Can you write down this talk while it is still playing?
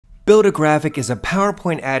Build a Graphic is a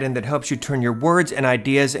PowerPoint add-in that helps you turn your words and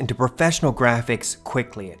ideas into professional graphics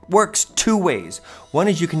quickly. It works two ways. One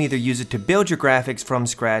is you can either use it to build your graphics from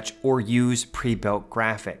scratch or use pre-built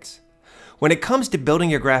graphics. When it comes to building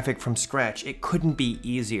your graphic from scratch, it couldn't be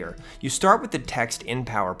easier. You start with the text in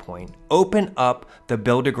PowerPoint, open up the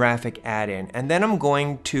Build a Graphic add-in, and then I'm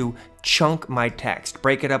going to chunk my text,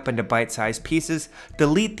 break it up into bite-sized pieces,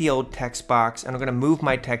 delete the old text box, and I'm going to move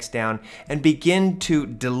my text down and begin to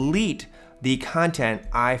delete the content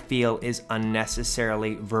I feel is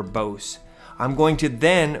unnecessarily verbose. I'm going to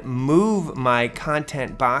then move my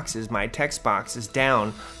content boxes, my text boxes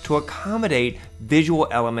down to accommodate visual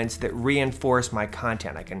elements that reinforce my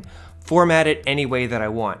content. I can format it any way that I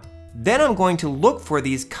want. Then I'm going to look for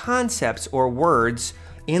these concepts or words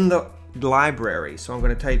in the library. So I'm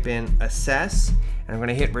going to type in assess and I'm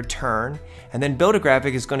going to hit return, and then Build a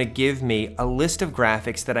Graphic is going to give me a list of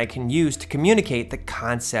graphics that I can use to communicate the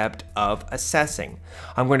concept of assessing.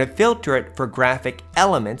 I'm going to filter it for graphic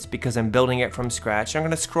elements because I'm building it from scratch. I'm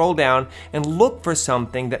going to scroll down and look for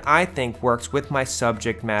something that I think works with my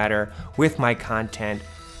subject matter, with my content,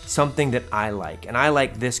 something that I like. And I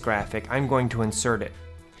like this graphic. I'm going to insert it.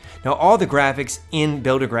 Now, all the graphics in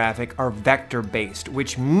Build a Graphic are vector-based,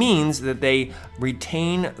 which means that they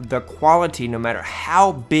retain the quality no matter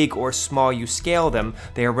how big or small you scale them.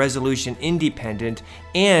 They are resolution independent,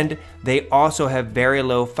 and they also have very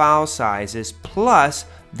low file sizes, plus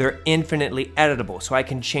they're infinitely editable, so I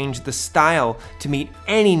can change the style to meet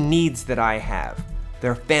any needs that I have.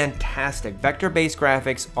 They're fantastic. Vector-based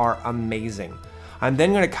graphics are amazing. I'm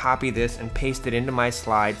then going to copy this and paste it into my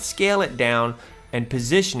slide, scale it down, and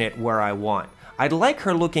position it where I want. I'd like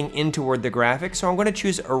her looking in toward the graphic, so I'm going to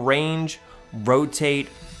choose Arrange, Rotate,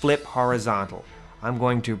 Flip Horizontal. I'm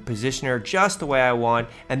going to position her just the way I want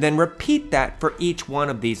and then repeat that for each one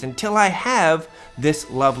of these until I have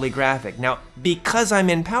this lovely graphic. Now, because I'm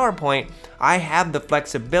in PowerPoint, I have the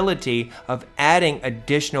flexibility of adding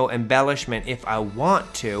additional embellishment if I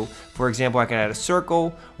want to. For example, I can add a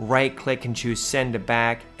circle, right-click and choose Send to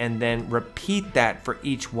Back, and then repeat that for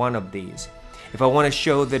each one of these. If I want to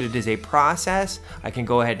show that it is a process, I can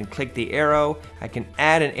go ahead and click the arrow. I can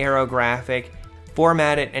add an arrow graphic,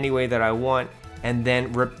 format it any way that I want, and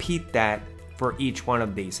then repeat that for each one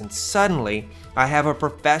of these. And suddenly, I have a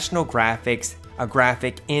professional graphic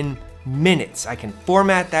in minutes. I can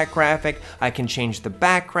format that graphic, I can change the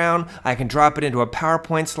background, I can drop it into a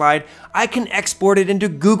PowerPoint slide, I can export it into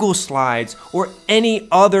Google Slides or any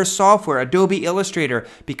other software, Adobe Illustrator.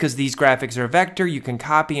 Because these graphics are vector, you can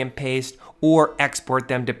copy and paste or export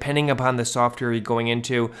them depending upon the software you're going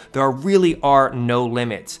into. There really are no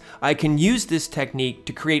limits. I can use this technique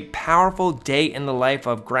to create powerful day in the life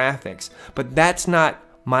of graphics, but that's not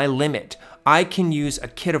my limit. I can use a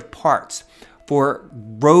kit of parts for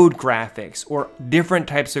road graphics or different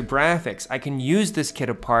types of graphics. I can use this kit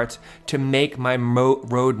of parts to make my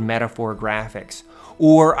road metaphor graphics.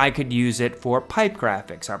 Or I could use it for pipe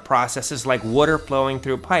graphics, or processes like water flowing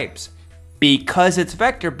through pipes. Because it's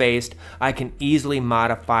vector-based, I can easily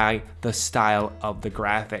modify the style of the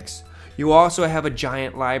graphics. You also have a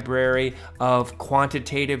giant library of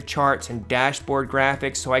quantitative charts and dashboard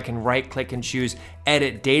graphics, so I can right-click and choose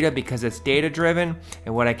Edit Data because it's data-driven.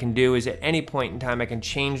 And what I can do is at any point in time, I can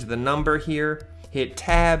change the number here, hit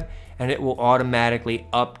Tab, and it will automatically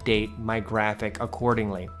update my graphic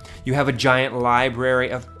accordingly. You have a giant library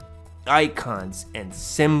of icons and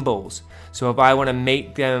symbols. So if I want to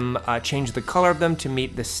make them, change the color of them to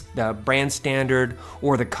meet the brand standard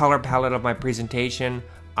or the color palette of my presentation,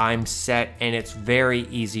 I'm set, and it's very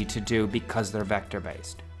easy to do because they're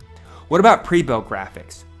vector-based. What about pre-built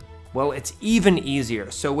graphics? Well, it's even easier.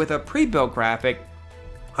 So with a pre-built graphic,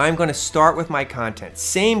 I'm going to start with my content,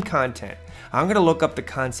 same content. I'm going to look up the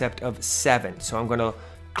concept of 7. So I'm going to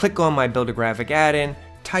click on my Build a Graphic add-in,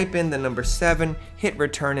 type in the number 7, hit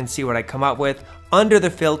return, and see what I come up with. Under the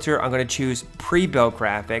filter, I'm going to choose pre-built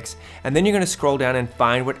graphics, and then you're going to scroll down and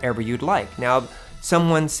find whatever you'd like. Now,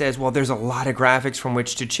 someone says, well, there's a lot of graphics from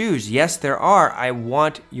which to choose. Yes, there are. I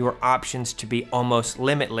want your options to be almost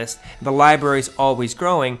limitless. The library's always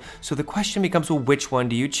growing, so the question becomes, well, which one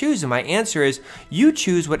do you choose? And my answer is, you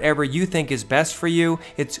choose whatever you think is best for you.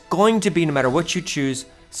 It's going to be, no matter what you choose,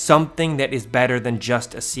 something that is better than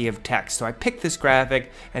just a sea of text. So I picked this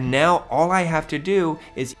graphic, and now all I have to do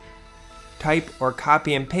is type or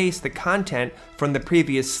copy and paste the content from the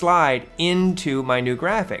previous slide into my new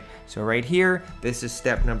graphic. So right here, this is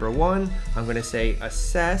step number 1. I'm going to say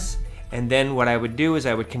assess, and then what I would do is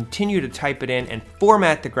I would continue to type it in and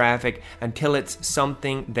format the graphic until it's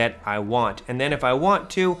something that I want. And then if I want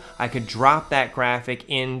to, I could drop that graphic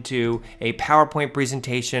into a PowerPoint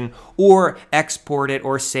presentation or export it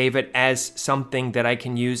or save it as something that I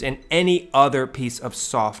can use in any other piece of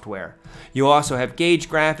software. You also have gauge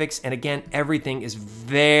graphics, and again, everything is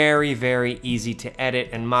very, very easy to edit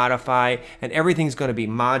and modify, and everything's going to be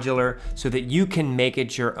modular so that you can make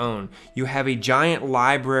it your own. You have a giant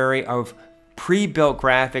library of pre-built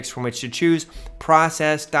graphics from which to choose,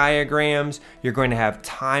 process diagrams, you're going to have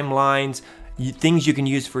timelines, things you can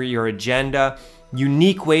use for your agenda,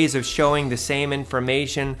 unique ways of showing the same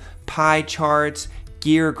information, pie charts,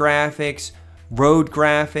 gear graphics, road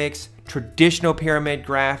graphics, traditional pyramid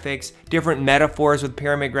graphics, different metaphors with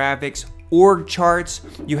pyramid graphics, org charts.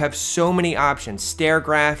 You have so many options. Stair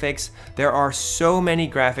graphics. There are so many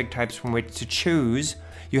graphic types from which to choose.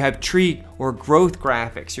 You have tree or growth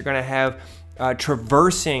graphics. You're going to have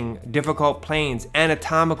traversing difficult planes,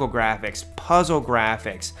 anatomical graphics, puzzle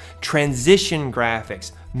graphics, transition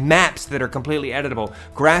graphics, maps that are completely editable,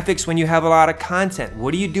 graphics when you have a lot of content.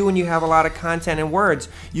 What do you do when you have a lot of content in words?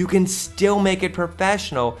 You can still make it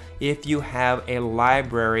professional if you have a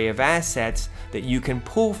library of assets that you can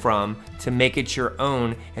pull from to make it your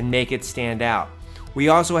own and make it stand out. We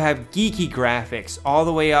also have geeky graphics, all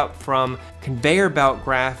the way up from conveyor belt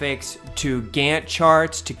graphics to Gantt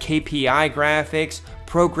charts to KPI graphics,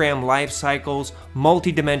 program life cycles,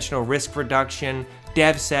 multi-dimensional risk reduction,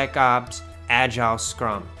 DevSecOps, Agile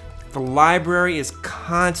Scrum. The library is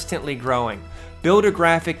constantly growing. Build a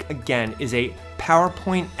Graphic, again, is a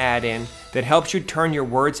PowerPoint add-in that helps you turn your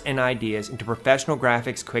words and ideas into professional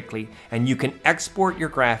graphics quickly, and you can export your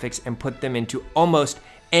graphics and put them into almost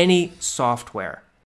any software.